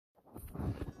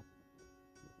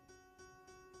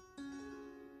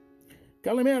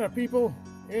Calimera, people.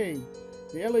 Hey,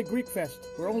 the LA Greek Fest.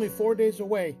 We're only 4 days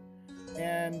away,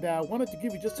 and wanted to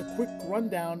give you just a quick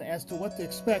rundown as to what to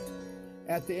expect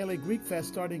at the LA Greek Fest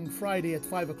starting Friday at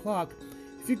 5 o'clock.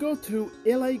 If you go to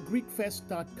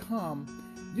lagreekfest.com,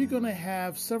 you're going to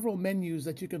have several menus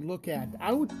that you can look at.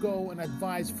 I would go and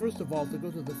advise, first of all, to go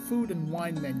to the food and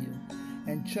wine menu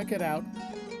and check it out.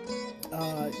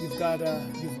 You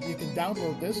can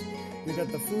download this. You've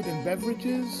got the food and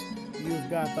beverages, you've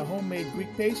got the homemade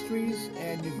Greek pastries,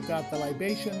 and you've got the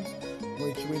libations,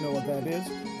 which we know what that is.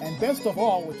 And best of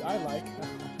all, which I like,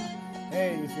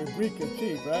 hey, if you're Greek, you're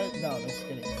cheap, right? No, just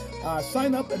kidding.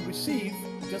 Sign up and receive,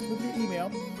 just with your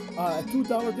email, a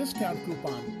 $2 discount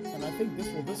coupon. And I think this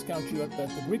will discount you at the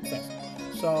Greek Fest.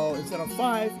 So instead of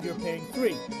 5, you're paying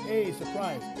 3. Hey,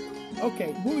 surprise.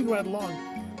 Okay, moving right along.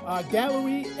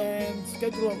 Gallery and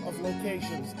schedule of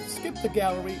locations. Skip the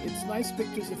gallery. It's nice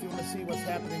pictures if you want to see what's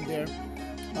happening there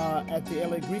at the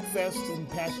LA Greek Fest in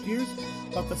past years.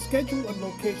 But the schedule and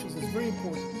locations is very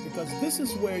important because this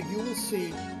is where you will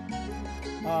see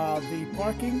the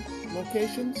parking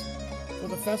locations for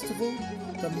the festival,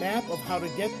 the map of how to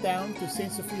get down to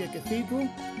St. Sophia Cathedral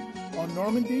on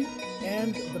Normandy,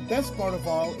 and the best part of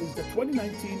all is the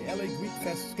 2019 LA Greek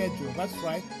Fest schedule. That's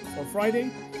right, for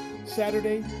Friday,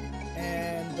 Saturday,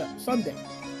 and Sunday.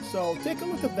 So take a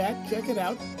look at that, check it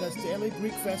out. That's the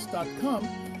lagreekfest.com.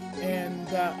 And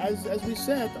as we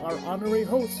said, our honorary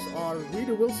hosts are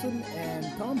Rita Wilson and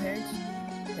Tom Hanks.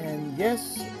 And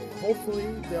yes, hopefully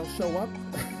they'll show up.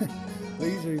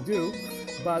 They usually do,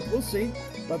 but we'll see.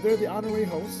 But they're the honorary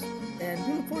hosts. And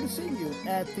we look forward to seeing you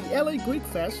at the LA Greek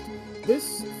Fest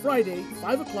this Friday,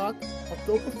 5 o'clock,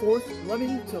 October 4th,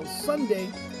 running till Sunday,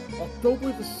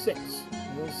 October the 6th.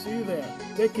 We'll see you there.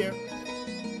 Take care.